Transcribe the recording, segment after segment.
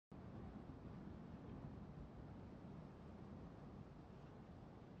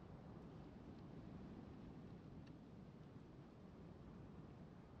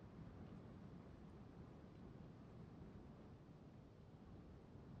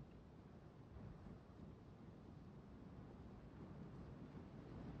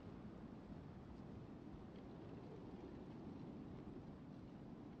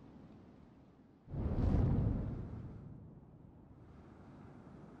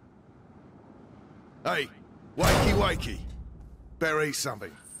Hey, wakey wakey. Better eat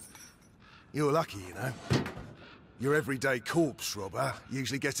something. You're lucky, you know. Your everyday corpse robber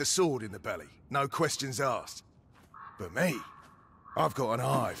usually gets a sword in the belly, no questions asked. But me, I've got an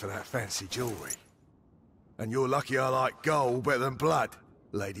eye for that fancy jewellery. And you're lucky I like gold better than blood,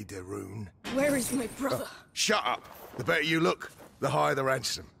 Lady de Rune. Where is my brother? Shut up! The better you look, the higher the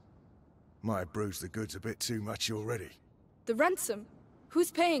ransom. Might have bruised the goods a bit too much already. The ransom? Who's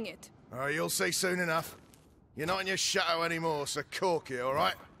paying it? Oh, you'll see soon enough. You're not in your shadow anymore, so cork it, all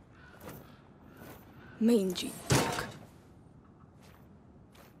right? Mangy dog.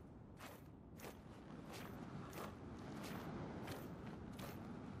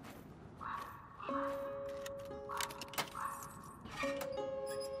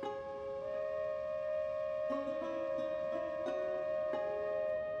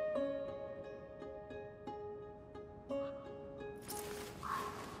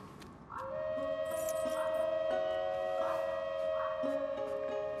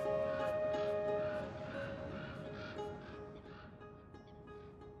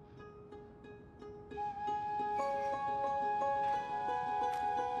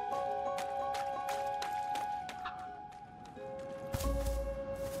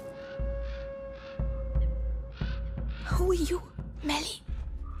 Who are you? Melly.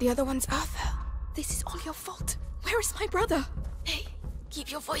 The other one's Arthur. This is all your fault. Where is my brother? Hey, keep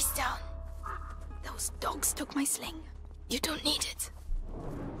your voice down. Those dogs took my sling. You don't need it.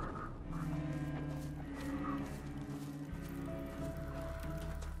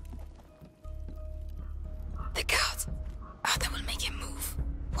 The guard. Arthur will make him move.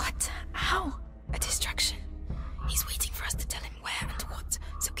 What? How? A distraction. He's waiting for us to tell him where and what,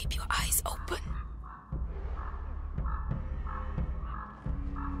 so keep your eyes open.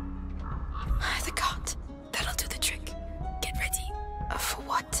 The cart. That'll do the trick. Get ready. For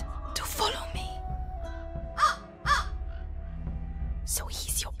what? To follow me. So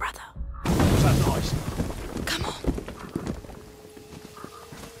he's your brother. Is that nice? Come on.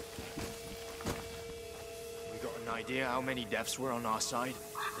 We got an idea how many deaths were on our side?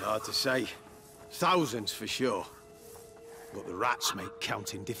 Hard to say. Thousands for sure. But the rats make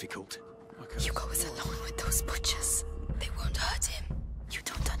counting difficult. Hugo is alone with those butchers. They won't hurt him. You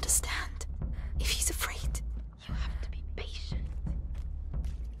don't understand. If he's afraid, you have to be patient.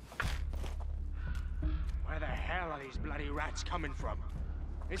 Where the hell are these bloody rats coming from?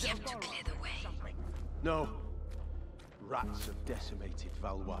 We have to clear the way. No. Rats have decimated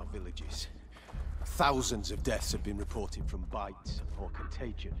Valois villages. Thousands of deaths have been reported from bites or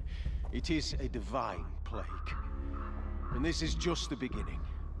contagion. It is a divine plague. And this is just the beginning.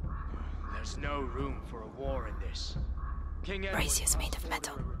 There's no room for a war in this. King Edward Brazier's made of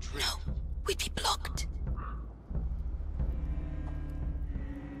metal. No, we'd be blocked.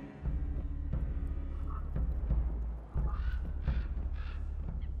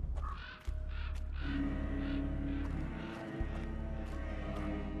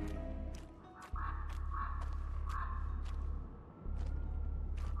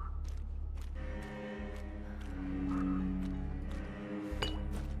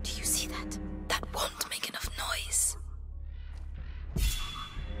 Do you see that? That won't make enough noise.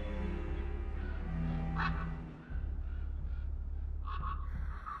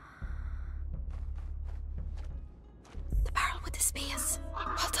 The barrel with the spears.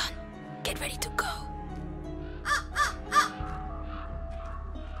 Well done. Get ready to go.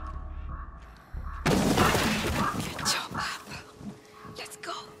 Good job, Arthur. Let's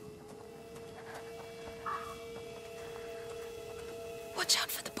go. Watch out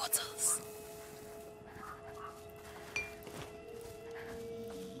for the bottles.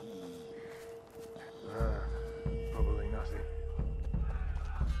 Probably nothing.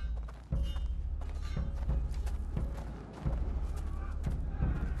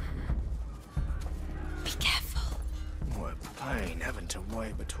 Be careful. What a pain having to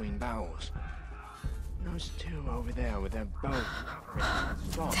wait between barrels. Those two over there with their bow.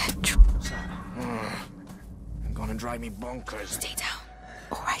 Stop. What's that? They're gonna drive me bonkers. Stay down.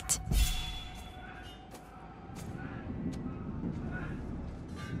 All right.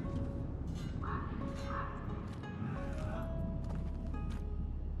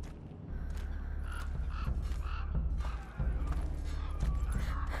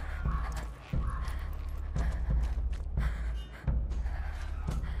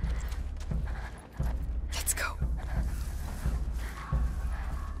 Let's go.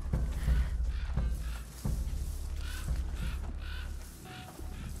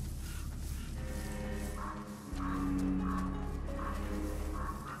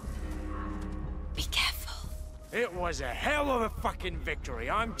 Be careful. It was a hell of a fucking victory,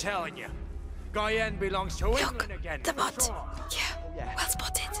 I'm telling you. Guyenne belongs to Look, England again. the bot. Sure. Yeah, well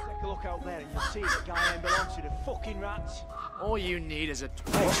spotted. Take a look out there and you'll see that Guyenne belongs to the fucking rats. All you need is a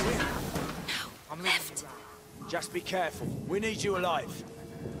No, I'm left. Just be careful. We need you alive.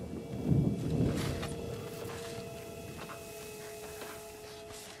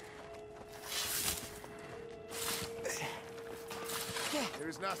 There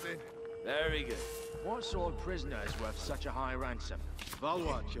is nothing. Very good. What sort of prisoner is worth such a high ransom?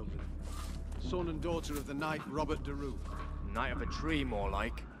 Valois children. Son and daughter of the knight Robert de Roux. Knight of a tree, more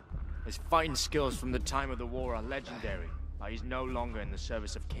like. His fighting skills from the time of the war are legendary, but he's no longer in the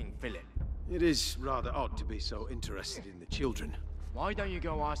service of King Philip. It is rather odd to be so interested in the children. Why don't you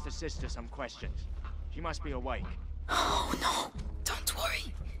go ask the sister some questions? She must be awake. Oh no, don't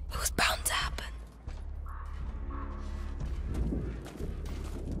worry. It was bound to happen.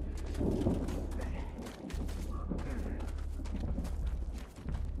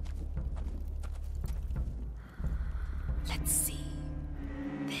 Let's see.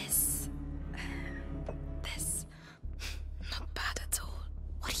 This. Not bad at all.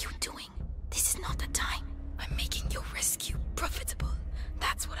 What are you doing? This is not the time. I'm making your rescue profitable.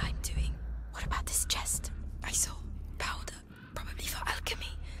 That's what I'm doing. What about this chest? I saw powder. Probably for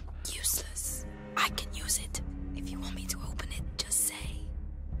alchemy. Useless. I can use it. If you want me to open it, just say.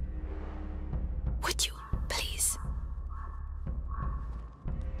 Would you, please?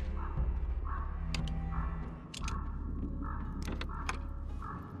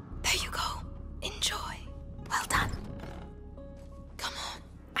 There you go. Enjoy. Well done. Come on,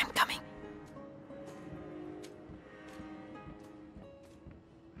 I'm coming.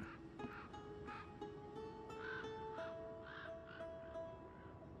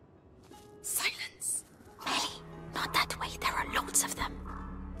 Silence. Melly, not that way. There are loads of them.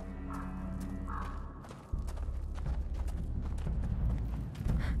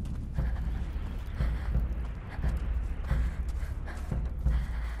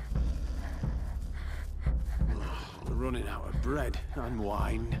 We're running out of bread and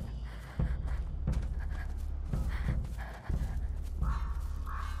wine.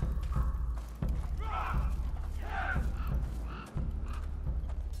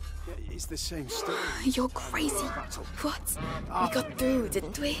 Yeah, it's the same story. You're crazy. What? We got through,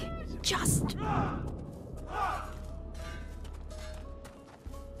 didn't we? Just.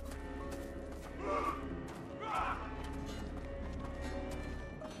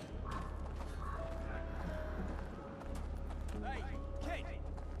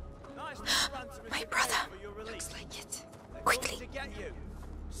 My brother. Looks like it. Quickly. To get you.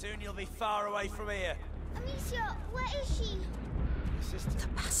 Soon you'll be far away from here. Amicia, where is she? The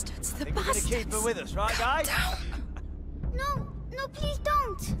bastards, the Think we're gonna bastards. keep her with us, right, guys? Down. No, please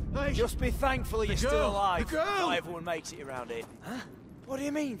don't. Hey, Just be thankful you're still girl, alive. the girl. Not everyone makes it around here. Huh? What do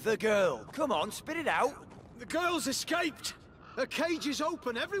you mean, the girl? Come on, spit it out. the girl's escaped. Her cage is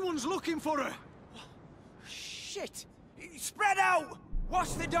open. Everyone's looking for her. Shit! Spread out!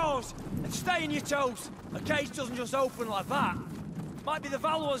 Watch the doors! And stay on your toes! A cage doesn't just open like that. Might be the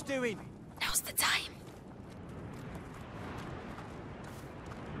Valois doing. Now's the time.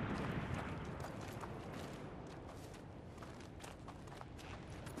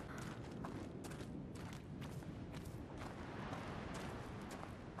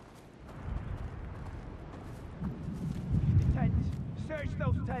 Tents. Search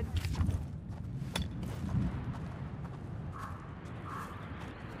those tents.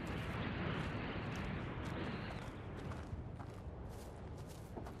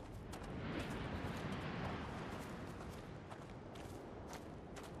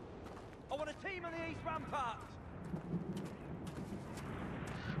 I want a team on the east ramparts.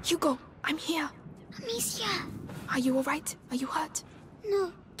 Hugo, I'm here. Amicia. Are you alright? Are you hurt?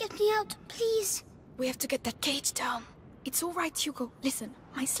 No, get me out, please. We have to get that cage down. It's alright, Hugo. Listen,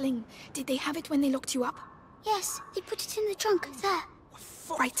 my sling. Did they have it when they locked you up? Yes, they put it in the trunk, there.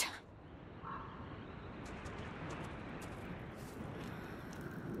 Right.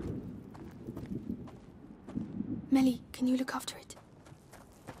 Melly, can you look after it?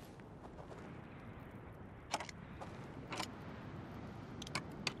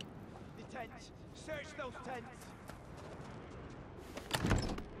 The tents. Search those tents.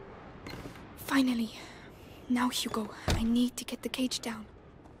 Finally. Now, Hugo, I need to get the cage down.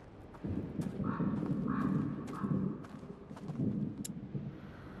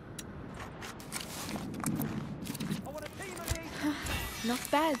 I want a team on the east.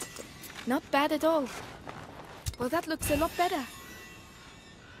 Not bad. Not bad at all. Well, that looks a lot better.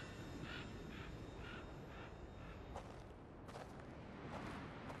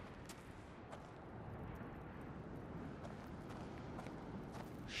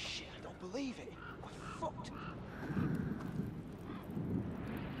 Shit, I don't believe it. We're fucked.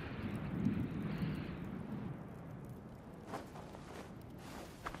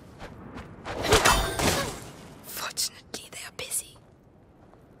 Fortunately, they are busy.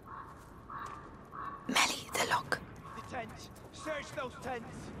 Melly, the lock. The tents. Search those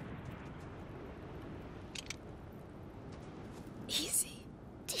tents. Easy.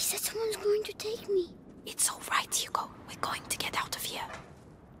 They said someone's going to take me. It's all right, Hugo. We're going to get out of here.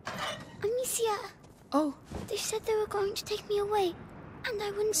 Amicia, Oh, they said they were going to take me away, and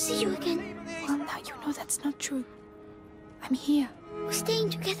I wouldn't see you again. well, now you know that's not true. I'm here, We're staying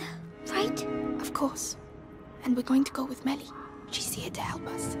together, right? of course. And we're going to go with Melly. She's here to help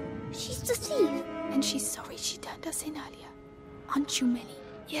us. She's the thief. And she's sorry she turned us in earlier. Aren't you, Melly?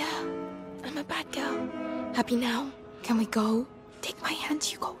 Yeah, I'm a bad girl. Happy now? Can we go? Take my hand,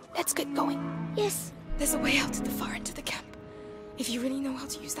 Hugo. Let's get going. Yes. There's a way out at the far end of the camp. If you really know how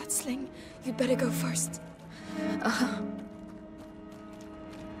to use that sling, you'd better go first. Uh-huh.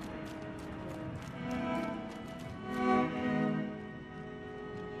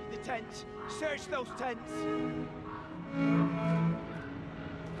 The tents. Search those tents.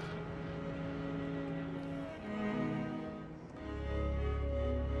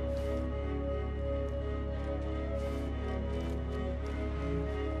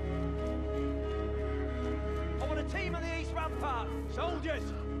 I want a team on the east rampart. Soldiers,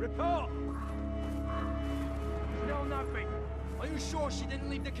 report. Still nothing. Are you sure she didn't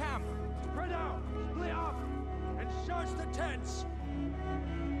leave the camp? Spread out, split up, and search the tents.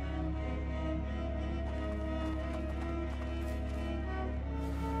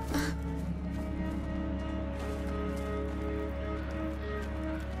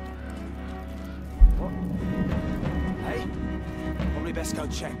 Hey, probably best go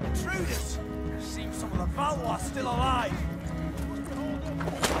check. Intruders! Seems some of the Valois still alive.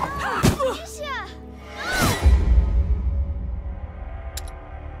 Amicia!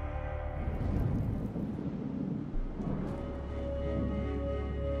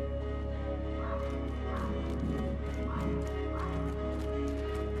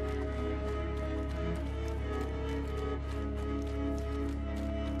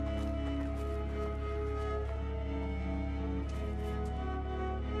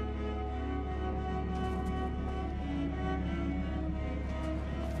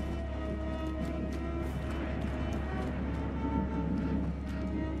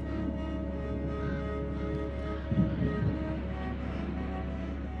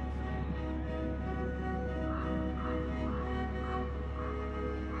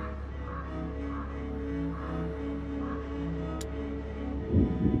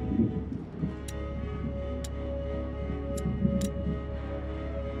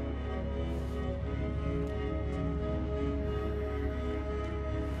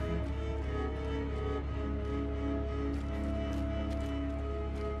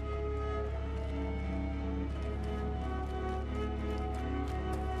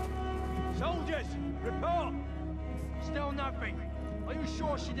 Soldiers, report! Still nothing. Are you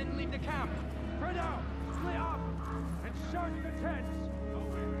sure she didn't leave the camp? Spread out, split up, and search the tents.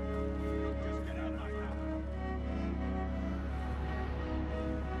 Just get out like that.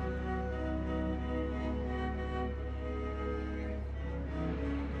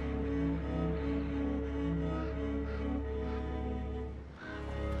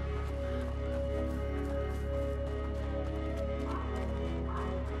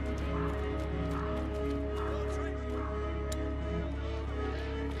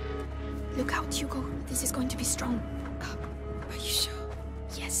 Look out, Hugo. This is going to be strong. Are you sure?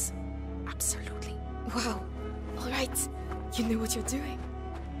 Yes, absolutely. Wow. All right. You know what you're doing.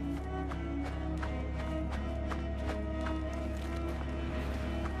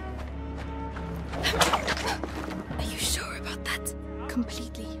 Are you sure about that?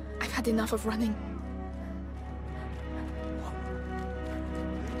 Completely. I've had enough of running.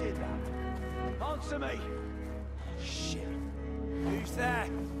 Who did that? Answer me! Oh, shit. Who's there?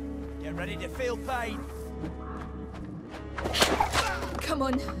 Get ready to feel pain. Come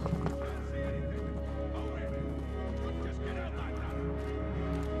on.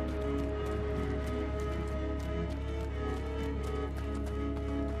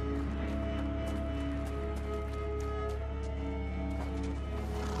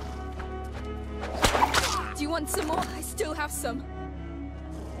 Do you want some more? I still have some.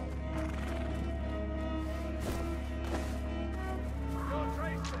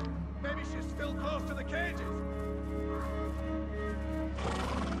 Maybe she's still close to the cages.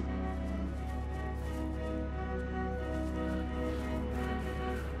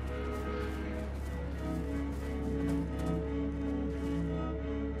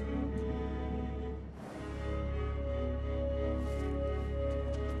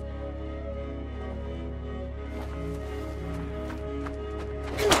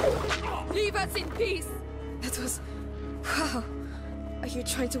 us in peace. That was... Wow. Are you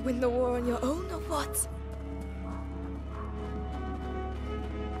trying to win the war on your own or what?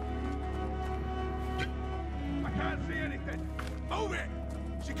 I can't see anything. Move it!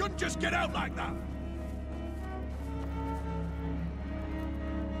 She couldn't just get out like that.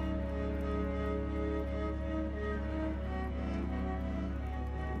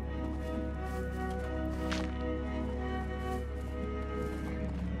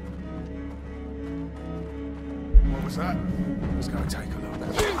 What was that? Let's go take a look.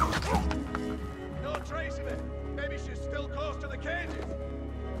 No trace of it. Maybe she's still close to the cages.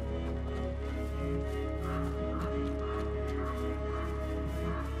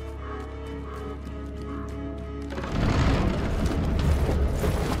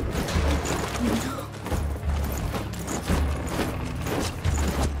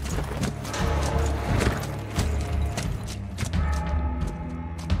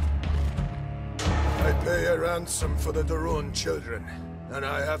 Ransom for the Daron children, and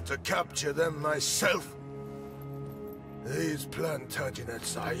I have to capture them myself. These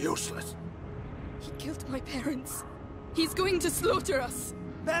Plantagenets are useless. He killed my parents. He's going to slaughter us.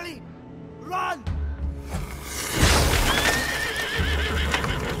 Melly! Run!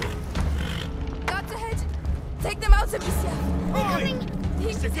 Guards ahead! Take them out, Amicia! They're coming!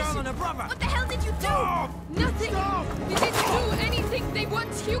 It's the girl and her brother! What the hell did you do? Stop! Nothing! Stop! You didn't do anything! They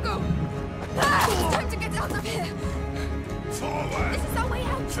want Hugo! Ah! Time to get out of here! Forward! This is our way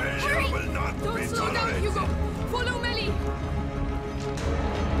out! Failure Hurry! will not Don't be slow down, tolerated. Hugo! Follow Melly!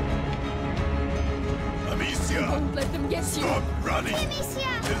 Amicia! Don't let them get you! Stop running!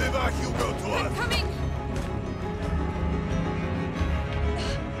 Amicia! Deliver Hugo to I'm us! coming!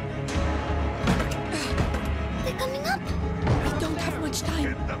 They're coming up! We don't have much time.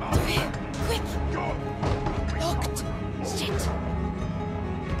 Get them out! To here! Quick! Go! Locked! Shit!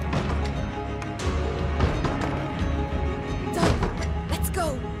 Done! Let's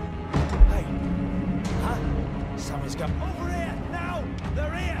go! Hey! Huh? Someone's got... Over here! Now!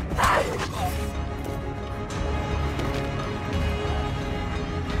 They're here!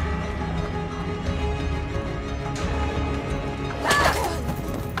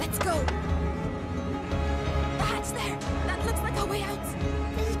 Let's go! The hatch there! That looks like our way out!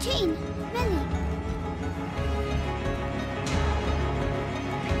 There's a chain! Melly!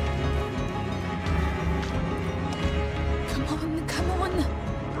 Come on, come on!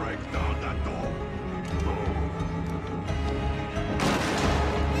 Break down that door!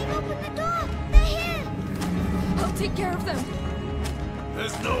 They've opened the door! They're here! I'll take care of them!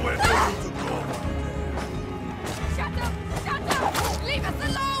 There's nowhere for you to